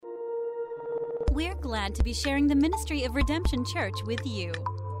We're glad to be sharing the ministry of Redemption Church with you.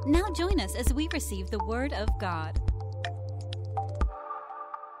 Now join us as we receive the Word of God.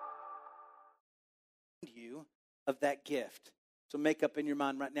 You of that gift. So make up in your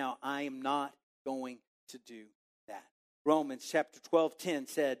mind right now, I am not going to do that. Romans chapter 12:10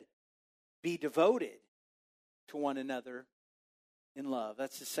 said, be devoted to one another in love.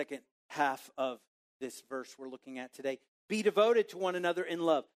 That's the second half of this verse we're looking at today. Be devoted to one another in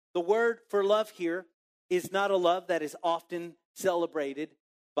love. The word for love here is not a love that is often celebrated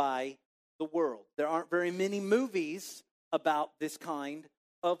by the world. There aren't very many movies about this kind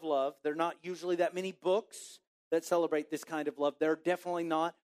of love. There are not usually that many books that celebrate this kind of love. There are definitely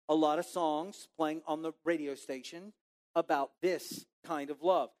not a lot of songs playing on the radio station about this kind of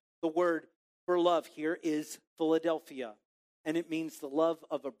love. The word for love here is Philadelphia, and it means the love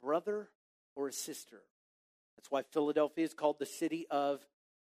of a brother or a sister. That's why Philadelphia is called the city of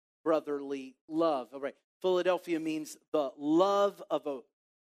brotherly love. All right. Philadelphia means the love of a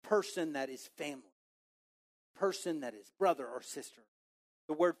person that is family, person that is brother or sister.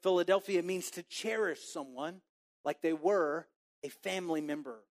 The word Philadelphia means to cherish someone like they were a family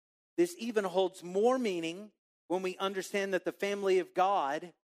member. This even holds more meaning when we understand that the family of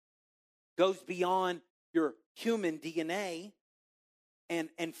God goes beyond your human DNA and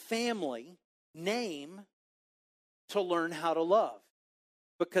family name to learn how to love.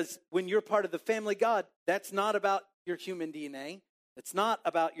 Because when you're part of the family of God, that's not about your human DNA. It's not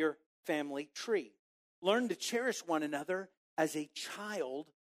about your family tree. Learn to cherish one another as a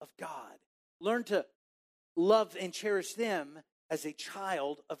child of God. Learn to love and cherish them as a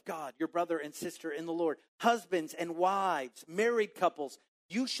child of God, your brother and sister in the Lord. Husbands and wives, married couples,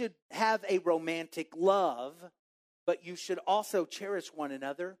 you should have a romantic love, but you should also cherish one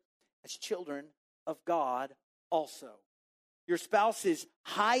another as children of God also. Your spouse's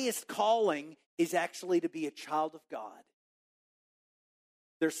highest calling is actually to be a child of God.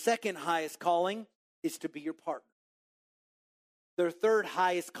 Their second highest calling is to be your partner. Their third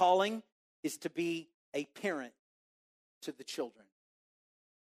highest calling is to be a parent to the children.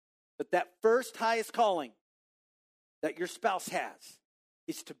 But that first highest calling that your spouse has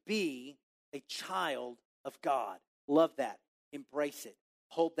is to be a child of God. Love that. Embrace it.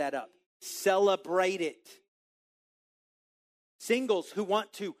 Hold that up. Celebrate it. Singles who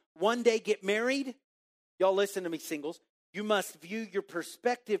want to one day get married, y'all listen to me, singles. You must view your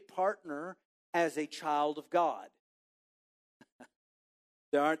prospective partner as a child of God.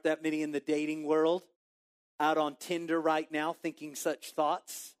 There aren't that many in the dating world out on Tinder right now thinking such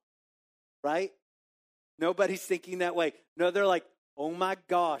thoughts, right? Nobody's thinking that way. No, they're like, oh my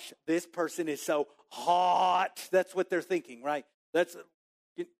gosh, this person is so hot. That's what they're thinking, right?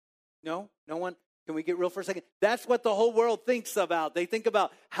 No one. Can we get real for a second? That's what the whole world thinks about. They think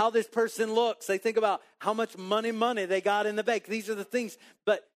about how this person looks. They think about how much money they got in the bank. These are the things.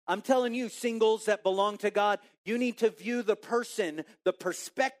 But I'm telling you, singles that belong to God, you need to view the person, the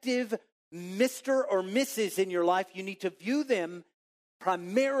prospective Mr. or Mrs. in your life. You need to view them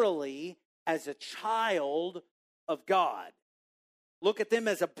primarily as a child of God. Look at them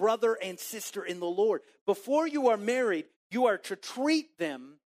as a brother and sister in the Lord. Before you are married, you are to treat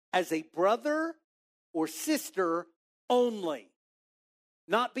them as a brother or sister only.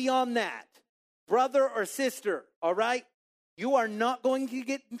 Not beyond that. Brother or sister, all right? You are not going to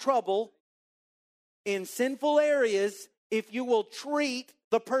get in trouble in sinful areas if you will treat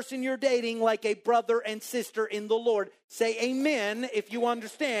the person you're dating like a brother and sister in the Lord. Say amen if you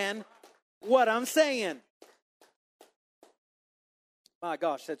understand what I'm saying. My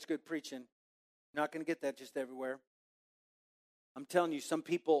gosh, that's good preaching. Not going to get that just everywhere. I'm telling you, some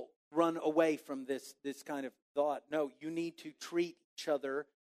people run away from this kind of thought. No, you need to treat each other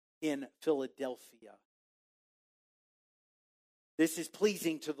in Philadelphia. This is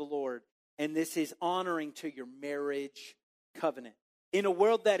pleasing to the Lord, and this is honoring to your marriage covenant. In a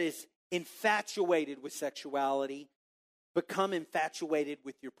world that is infatuated with sexuality, become infatuated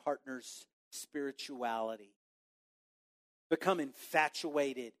with your partner's spirituality. Become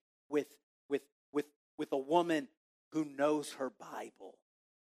infatuated with a woman who knows her Bible.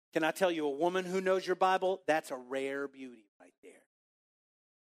 Can I tell you, a woman who knows your Bible, that's a rare beauty right there.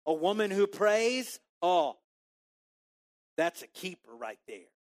 A woman who prays, that's a keeper right there.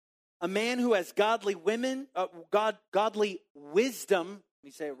 A man who has godly wisdom, let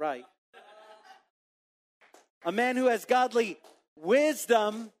me say it right. A man who has godly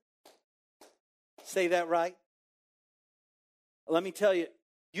wisdom, say that right. Let me tell you,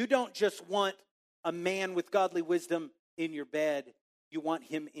 you don't just want a man with godly wisdom in your bed. You want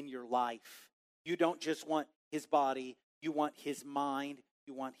him in your life. You don't just want his body. You want his mind.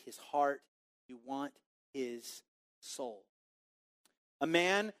 You want his heart. You want his soul. A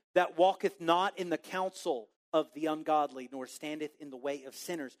man that walketh not in the counsel of the ungodly, nor standeth in the way of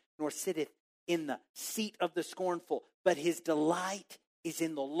sinners, nor sitteth in the seat of the scornful, but his delight is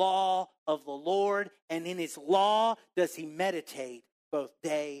in the law of the Lord, and in his law does he meditate both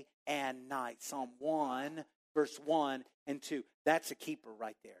day and night. Psalm 1, verse 1 and 2. That's a keeper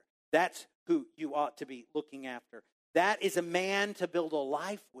right there. That's who you ought to be looking after. That is a man to build a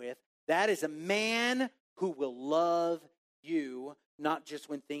life with. That is a man who will love you, not just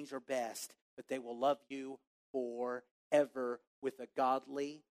when things are best, but they will love you forever with a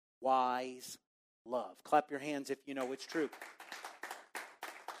godly, wise love. Clap your hands if you know it's true.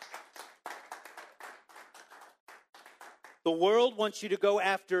 The world wants you to go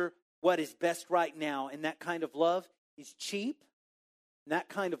after what is best right now, and that kind of love is cheap. And that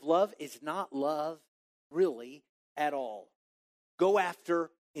kind of love is not love really at all. Go after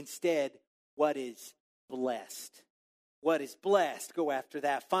instead what is blessed. What is blessed, go after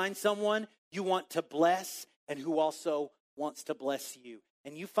that. Find someone you want to bless and who also wants to bless you.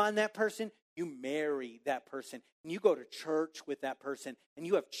 And you find that person, you marry that person, and you go to church with that person, and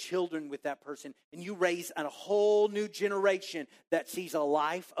you have children with that person, and you raise a whole new generation that sees a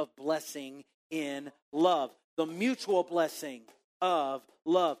life of blessing in love. The mutual blessing of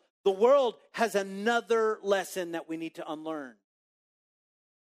love. The world has another lesson that we need to unlearn.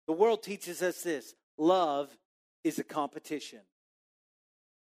 The world teaches us this: love is a competition.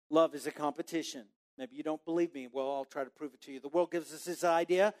 Love is a competition. Maybe you don't believe me. Well, I'll try to prove it to you. The world gives us this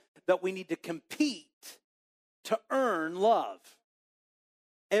idea that we need to compete to earn love.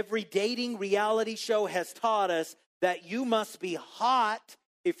 Every dating reality show has taught us that you must be hot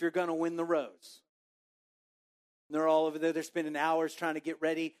if you're going to win the rose. And they're all over there. They're spending hours trying to get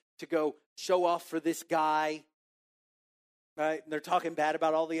ready to go show off for this guy. Right? And they're talking bad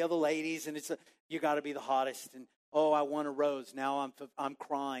about all the other ladies. And you got to be the hottest. And oh, I won a rose. Now I'm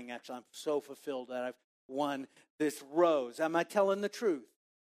crying. Actually, I'm so fulfilled that I've won this rose. Am I telling the truth?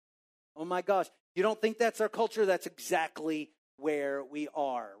 Oh my gosh. You don't think that's our culture? That's exactly where we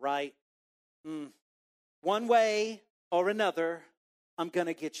are, right? One way or another, I'm going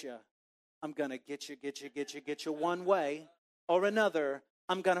to get you. I'm going to get you one way or another.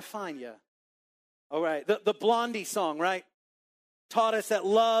 I'm going to find you. All right. The Blondie song, right? Taught us that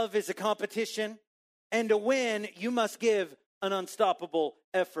love is a competition. And to win, you must give an unstoppable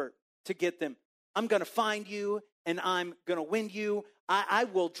effort to get them. I'm going to find you, and I'm going to win you. I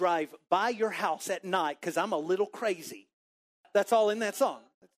will drive by your house at night because I'm a little crazy. That's all in that song.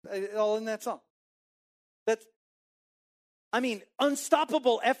 That's all in that song.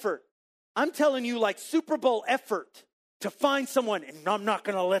 Unstoppable effort. I'm telling you, like Super Bowl effort to find someone, and I'm not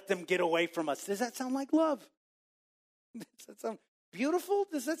going to let them get away from us. Does that sound like love? Does that sound beautiful?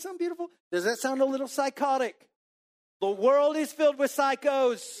 Does that sound beautiful? Does that sound a little psychotic? The world is filled with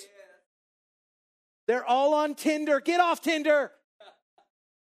psychos. They're all on Tinder. Get off Tinder.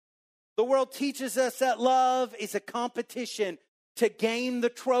 The world teaches us that love is a competition to gain the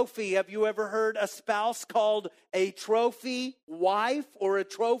trophy. Have you ever heard a spouse called a trophy wife or a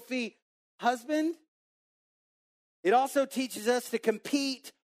trophy husband? It also teaches us to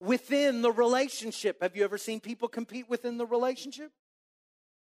compete within the relationship. Have you ever seen people compete within the relationship?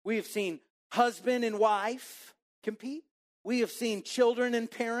 We have seen husband and wife compete. We have seen children and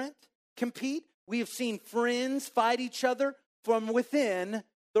parent compete. We have seen friends fight each other from within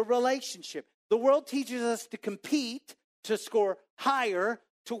the relationship. The world teaches us to compete, to score higher,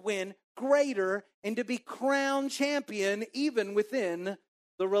 to win greater, and to be crowned champion even within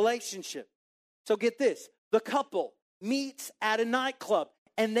the relationship. So get this. The couple meets at a nightclub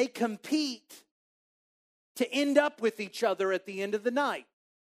and they compete to end up with each other at the end of the night.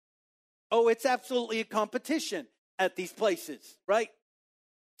 Oh, it's absolutely a competition at these places, right?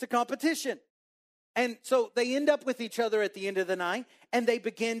 It's a competition. And so they end up with each other at the end of the night and they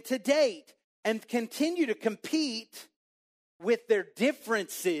begin to date and continue to compete with their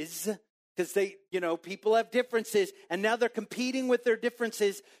differences because people have differences and now they're competing with their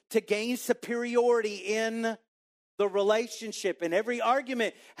differences to gain superiority in the relationship. And every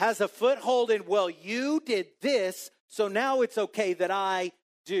argument has a foothold in, well, you did this, so now it's okay that I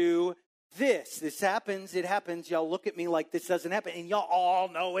do this. This happens. It happens. Y'all look at me like this doesn't happen. And y'all all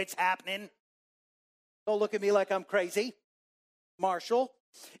know it's happening. Don't look at me like I'm crazy. Marshall.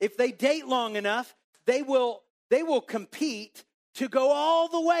 If they date long enough, they will compete to go all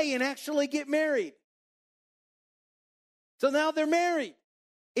the way and actually get married. So now they're married.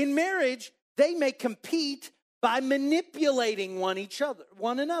 In marriage, they may compete by manipulating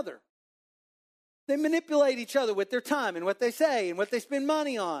one another. They manipulate each other with their time and what they say and what they spend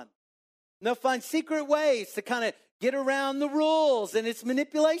money on. And they'll find secret ways to kind of get around the rules. And it's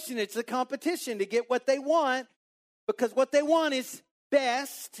manipulation. It's a competition to get what they want, because what they want is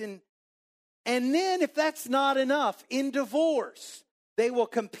best. And then if that's not enough, in divorce, they will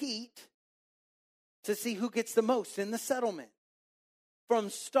compete to see who gets the most in the settlement. From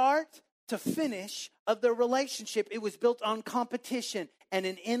start to finish of their relationship, it was built on competition and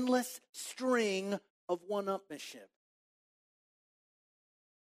an endless string of one-upmanship.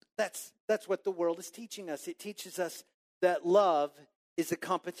 That's what the world is teaching us. It teaches us that love is a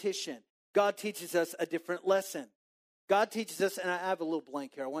competition. God teaches us a different lesson. God teaches us, and I have a little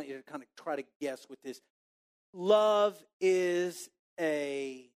blank here. I want you to kind of try to guess with this.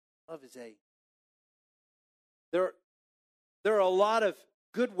 There are a lot of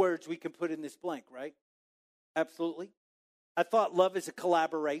good words we can put in this blank, right? Absolutely. I thought love is a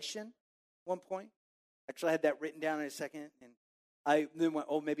collaboration at one point. Actually, I had that written down in a second, and I then went,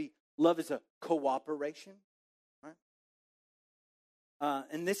 maybe love is a cooperation, right?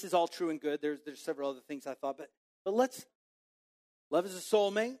 And this is all true and good. There's several other things I thought, but love is a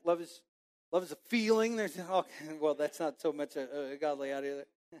soulmate. Love is a feeling. That's not so much a godly idea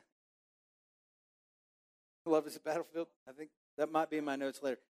there. Love is a battlefield. I think that might be in my notes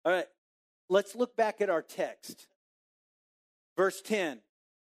later. All right, let's look back at our text. Verse 10,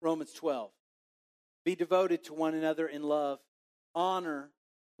 Romans 12. Be devoted to one another in love. Honor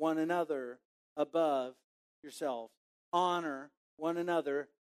one another above yourselves. Honor one another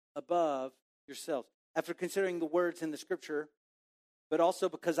above yourselves. After considering the words in the scripture, but also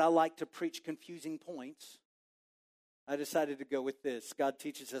because I like to preach confusing points, I decided to go with this. God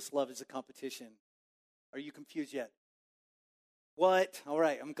teaches us love is a competition. Are you confused yet? What? All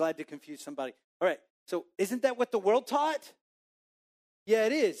right, I'm glad to confuse somebody. All right, so isn't that what the world taught? Yeah,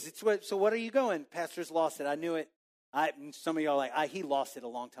 it is. So what are you going? Pastor's lost it. I knew it. Some of y'all are like, he lost it a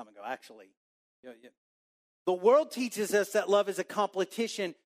long time ago, actually. Yeah. The world teaches us that love is a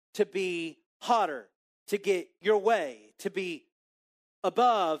competition to be hotter, to get your way, to be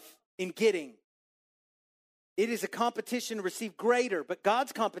above in getting. It is a competition to receive greater, but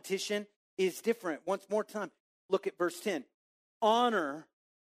God's competition is different. Once more time, look at verse 10. Honor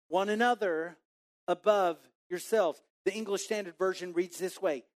one another above yourselves. The English Standard Version reads this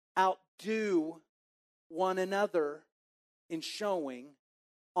way: outdo one another in showing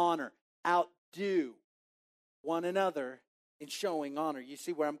honor. Outdo one another in showing honor. You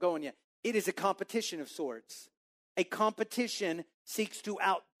see where I'm going yet? It is a competition of sorts. A competition seeks to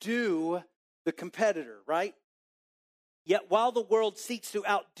outdo the competitor, right? Yet while the world seeks to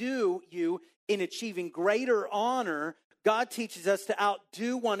outdo you in achieving greater honor, God teaches us to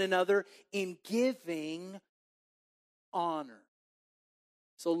outdo one another in giving honor.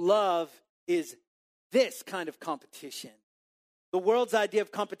 So love is this kind of competition. The world's idea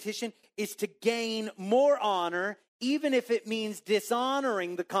of competition is to gain more honor, even if it means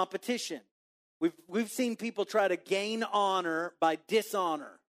dishonoring the competition. We've seen people try to gain honor by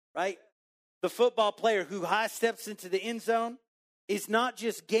dishonor, right? The football player who high steps into the end zone is not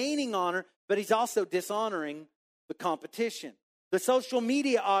just gaining honor, but he's also dishonoring the competition. The social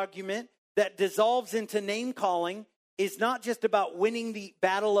media argument that dissolves into name calling is not just about winning the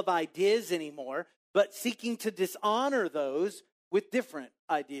battle of ideas anymore, but seeking to dishonor those with different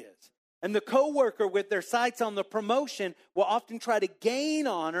ideas. And the coworker with their sights on the promotion will often try to gain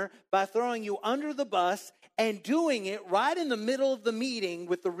honor by throwing you under the bus and doing it right in the middle of the meeting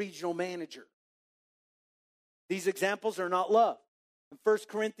with the regional manager. These examples are not love. And 1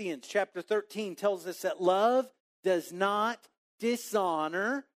 Corinthians chapter 13 tells us that love does not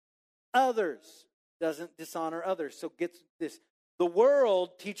dishonor others. Doesn't dishonor others. So get this. The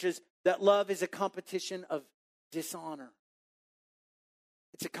world teaches that love is a competition of dishonor.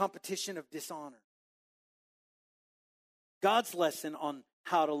 It's a competition of dishonor. God's lesson on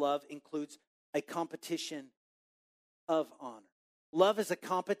how to love includes a competition of honor. Love is a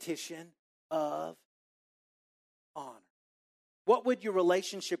competition of honor. What would your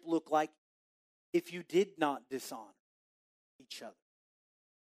relationship look like if you did not dishonor each other?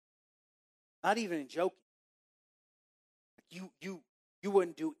 Not even in joking. You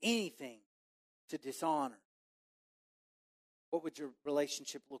wouldn't do anything to dishonor. What would your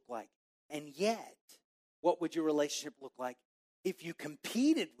relationship look like? And yet, what would your relationship look like if you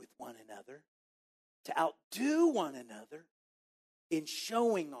competed with one another to outdo one another in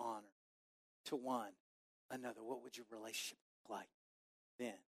showing honor to one another? What would your relationship look like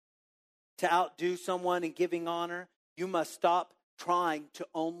then? To outdo someone in giving honor, you must stop trying to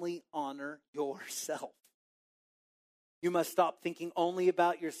only honor yourself. You must stop thinking only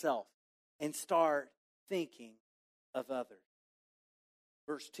about yourself and start thinking of others.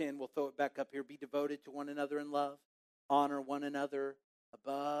 Verse 10, we'll throw it back up here. Be devoted to one another in love. Honor one another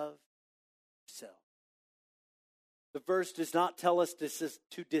above yourself. The verse does not tell us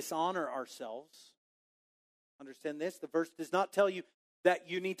to dishonor ourselves. Understand this? The verse does not tell you that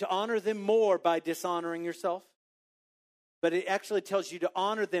you need to honor them more by dishonoring yourself. But it actually tells you to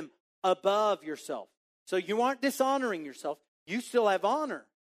honor them above yourself. So you aren't dishonoring yourself. You still have honor.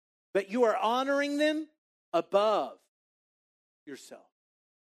 But you are honoring them above yourself.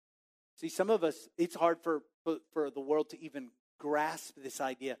 See, some of us, it's hard for the world to even grasp this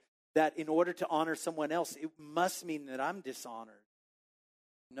idea that in order to honor someone else, it must mean that I'm dishonored.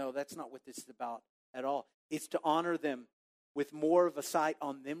 No, that's not what this is about at all. It's to honor them with more of a sight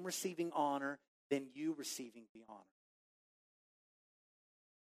on them receiving honor than you receiving the honor.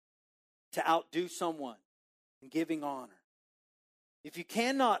 To outdo someone in giving honor. If you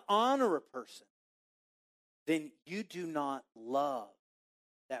cannot honor a person, then you do not love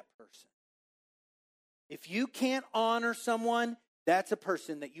that person. If you can't honor someone, that's a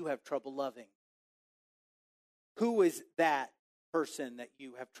person that you have trouble loving. Who is that person that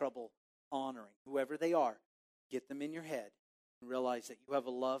you have trouble honoring? Whoever they are, get them in your head and realize that you have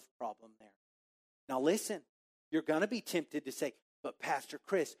a love problem there. Now listen, you're going to be tempted to say, but Pastor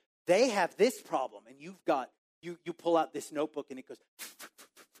Chris, they have this problem, and you've got, you pull out this notebook and it goes,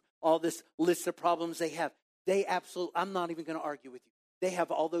 all this list of problems they have. They absolutely, I'm not even going to argue with you. They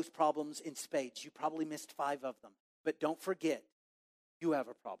have all those problems in spades. You probably missed 5 of them. But don't forget, you have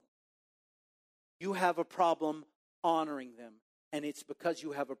a problem. You have a problem honoring them, and it's because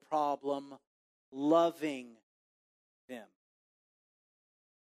you have a problem loving them.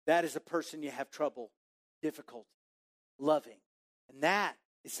 That is a person you have trouble, difficult, loving. And that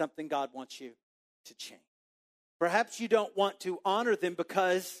is something God wants you to change. Perhaps you don't want to honor them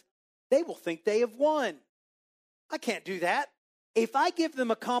because they will think they have won. I can't do that. If I give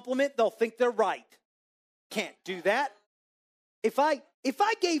them a compliment, they'll think they're right. Can't do that. If I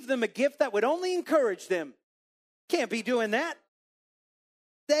gave them a gift that would only encourage them, can't be doing that.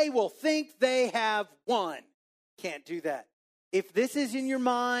 They will think they have won. Can't do that. If this is in your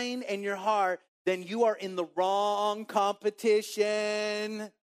mind and your heart, then you are in the wrong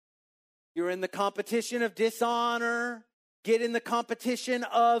competition. You're in the competition of dishonor. Get in the competition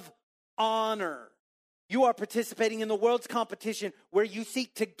of honor. You are participating in the world's competition where you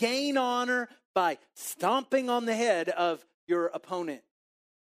seek to gain honor by stomping on the head of your opponent.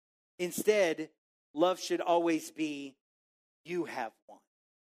 Instead, love should always be, you have won.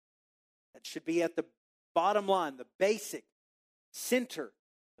 That should be at the bottom line, the basic center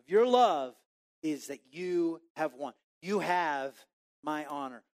of your love is that you have won. You have my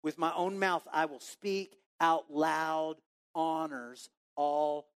honor. With my own mouth, I will speak out loud honors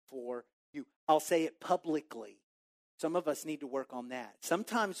all for you. I'll say it publicly. Some of us need to work on that.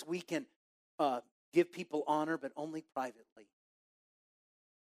 Sometimes we can give people honor, but only privately.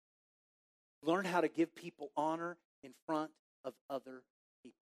 Learn how to give people honor in front of other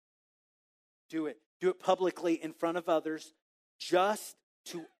people. Do it. Do it publicly in front of others just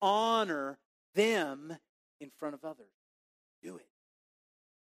to honor them in front of others. Do it.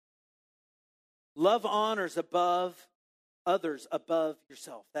 Love honors above others above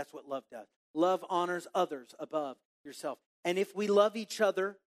yourself. That's what love does. Love honors others above yourself. And if we love each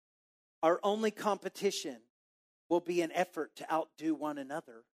other, our only competition will be an effort to outdo one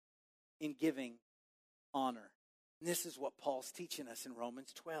another in giving honor. And this is what Paul's teaching us in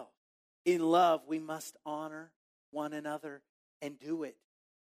Romans 12. In love, we must honor one another and do it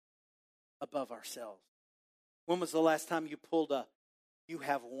above ourselves. When was the last time you pulled a "you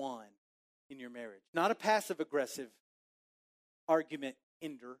have won" in your marriage? Not a passive-aggressive argument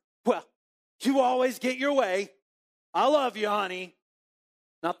ender. Well, you always get your way. I love you, honey.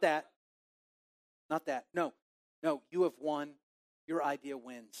 Not that. Not that. No, you have won. Your idea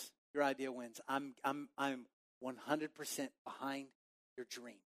wins. Your idea wins. I'm 100% behind your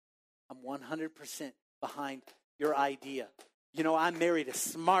dream. I'm 100% behind your idea. You know, I married a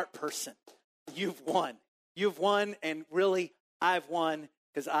smart person. You've won. You've won, and really, I've won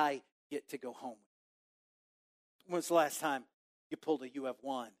because I get to go home. When was the last time you pulled a "you have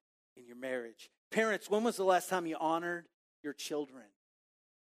won" in your marriage? Parents, when was the last time you honored your children?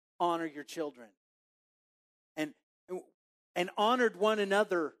 Honor your children. And honored one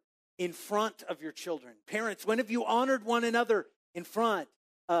another in front of your children. Parents, when have you honored one another in front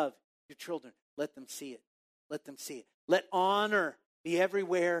of your children? Let them see it. Let them see it. Let honor be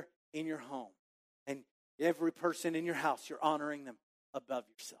everywhere in your home. And every person in your house, you're honoring them above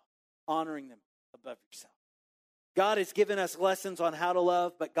yourself. Honoring them above yourself. God has given us lessons on how to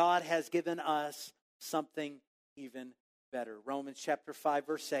love, but God has given us something even better. Romans chapter 5,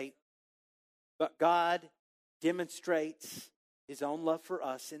 verse 8. But God demonstrates his own love for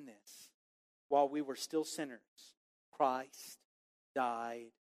us in this. While we were still sinners, Christ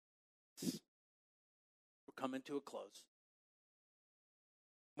died. We're coming to a close.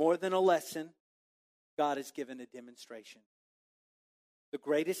 More than a lesson, God has given a demonstration. The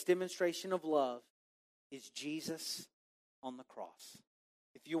greatest demonstration of love is Jesus on the cross.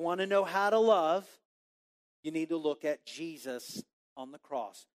 If you want to know how to love, you need to look at Jesus on the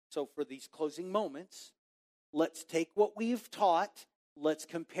cross. So for these closing moments, let's take what we've taught, let's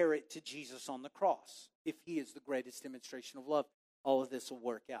compare it to Jesus on the cross. If he is the greatest demonstration of love, all of this will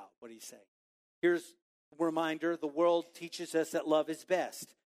work out. What do you say? Here's a reminder, the world teaches us that love is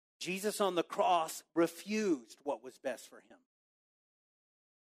best. Jesus on the cross refused what was best for him.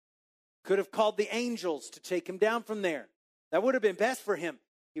 Could have called the angels to take him down from there. That would have been best for him.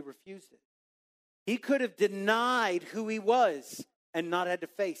 He refused it. He could have denied who he was and not had to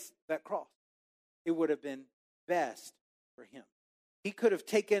face that cross. It would have been best for him. He could have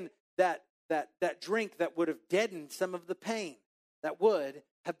taken that drink that would have deadened some of the pain. That would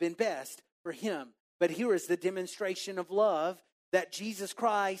have been best for him. But here is the demonstration of love, that Jesus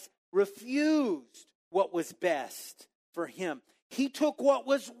Christ refused what was best for him. He took what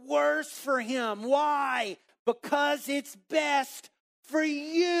was worse for him. Why? Because it's best for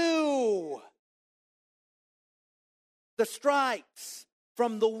you. The stripes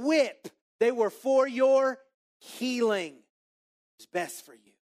from the whip, they were for your healing. It's best for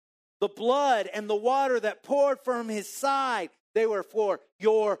you. The blood and the water that poured from his side, they were for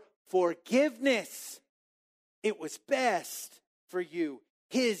your forgiveness. It was best for you.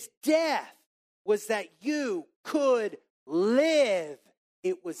 His death was that you could live.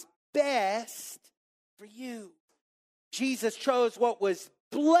 It was best for you. Jesus chose what was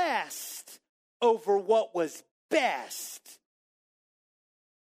blessed over what was best.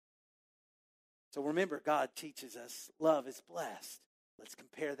 So remember, God teaches us love is blessed. Let's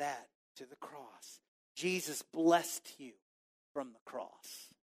compare that to the cross. Jesus blessed you from the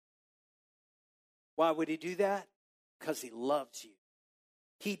cross. Why would he do that? Because he loves you.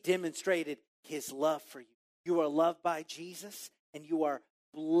 He demonstrated his love for you. You are loved by Jesus and you are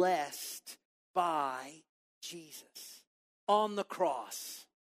blessed by Jesus. On the cross,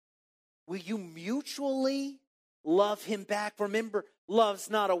 will you mutually love him back? Remember, love's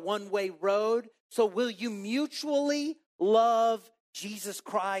not a one-way road. So will you mutually love Jesus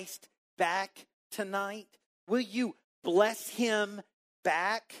Christ back tonight? Will you bless him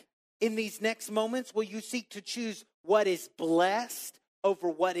back in these next moments? Will you seek to choose what is blessed over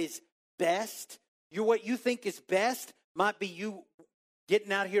what is best? What you think is best might be you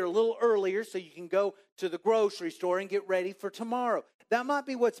getting out here a little earlier so you can go to the grocery store and get ready for tomorrow. That might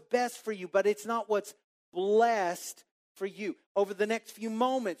be what's best for you, but it's not what's blessed for you. Over the next few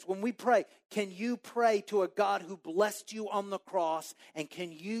moments when we pray, can you pray to a God who blessed you on the cross, and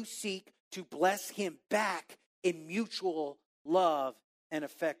can you seek to bless him back in mutual love and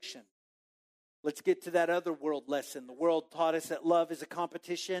affection? Let's get to that other world lesson. The world taught us that love is a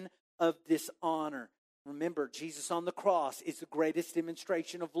competition of dishonor. Remember, Jesus on the cross is the greatest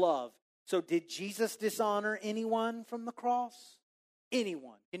demonstration of love. So did Jesus dishonor anyone from the cross?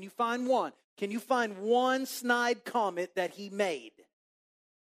 Anyone? Can you find one? Can you find one snide comment that he made?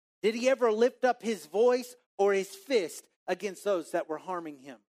 Did he ever lift up his voice or his fist against those that were harming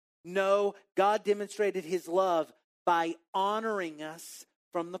him? No, God demonstrated his love by honoring us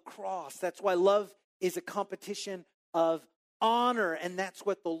from the cross. That's why love is a competition of honor, and that's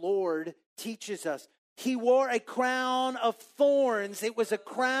what the Lord teaches us. He wore a crown of thorns. It was a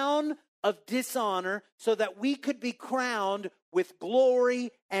crown of dishonor so that we could be crowned with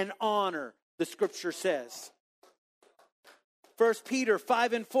glory and honor, the scripture says. 1 Peter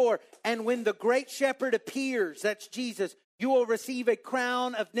 5:4, and when the great shepherd appears, that's Jesus, you will receive a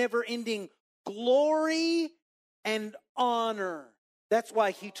crown of never-ending glory and honor. That's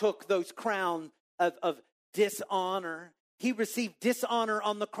why he took those crowns of dishonor. He received dishonor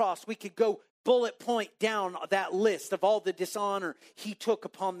on the cross. We could go bullet point down that list of all the dishonor he took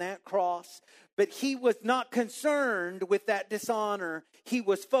upon that cross. But he was not concerned with that dishonor. He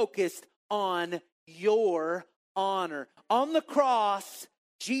was focused on your honor. On the cross,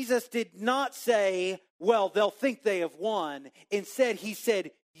 Jesus did not say, well, they'll think they have won. Instead, he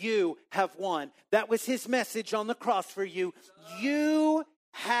said, you have won. That was his message on the cross for you. You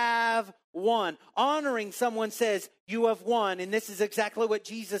have won. Honoring someone says, you have won. And this is exactly what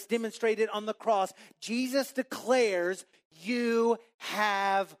Jesus demonstrated on the cross. Jesus declares, you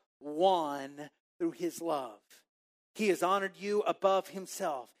have won through his love. He has honored you above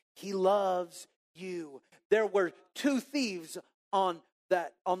himself. He loves you. there were two thieves on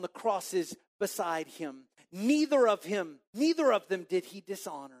the crosses beside him. Neither of them did he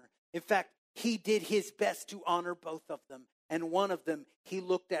dishonor. In fact, he did his best to honor both of them. And one of them, he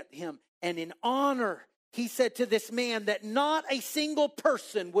looked at him, and in honor, he said to this man that not a single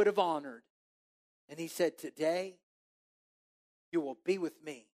person would have honored. And he said, today, you will be with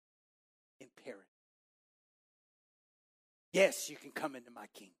me in paradise. Yes, you can come into my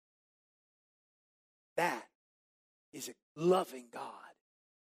kingdom. That is a loving God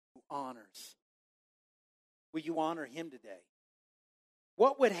who honors. Will you honor him today?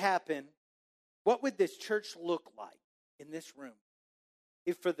 What would happen? What would this church look like in this room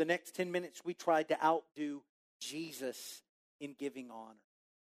if for the next 10 minutes we tried to outdo Jesus in giving honor?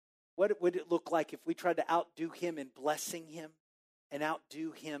 What would it look like if we tried to outdo him in blessing him and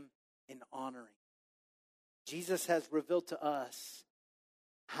outdo him in honoring? Jesus has revealed to us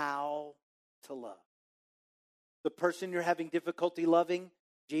how to love. The person you're having difficulty loving,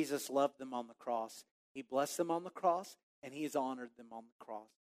 Jesus loved them on the cross. He blessed them on the cross, and he has honored them on the cross.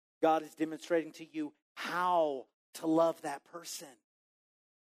 God is demonstrating to you how to love that person.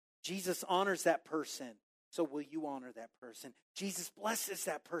 Jesus honors that person, so will you honor that person? Jesus blesses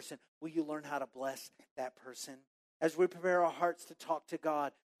that person. Will you learn how to bless that person? As we prepare our hearts to talk to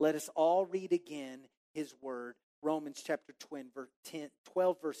God, let us all read again his word, Romans chapter 12,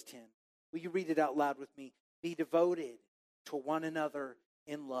 verse 10. Will you read it out loud with me? Be devoted to one another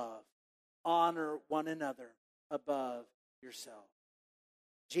in love. Honor one another above yourself.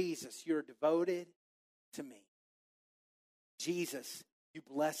 Jesus, you're devoted to me. Jesus, you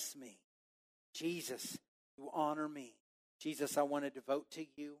bless me. Jesus, you honor me. Jesus, I want to devote to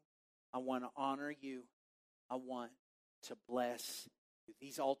you. I want to honor you. I want to bless you.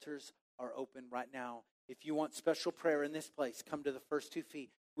 These altars are open right now. If you want special prayer in this place, come to the first 2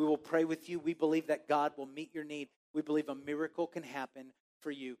 feet. We will pray with you. We believe that God will meet your need. We believe a miracle can happen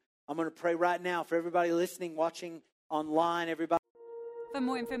for you. I'm going to pray right now for everybody listening, watching online, everybody. For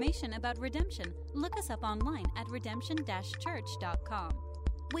more information about Redemption, look us up online at redemption-church.com.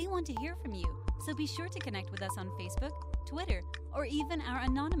 We want to hear from you, so be sure to connect with us on Facebook, Twitter, or even our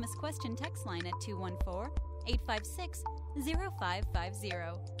anonymous question text line at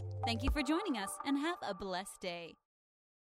 214-856-0550. Thank you for joining us, and have a blessed day.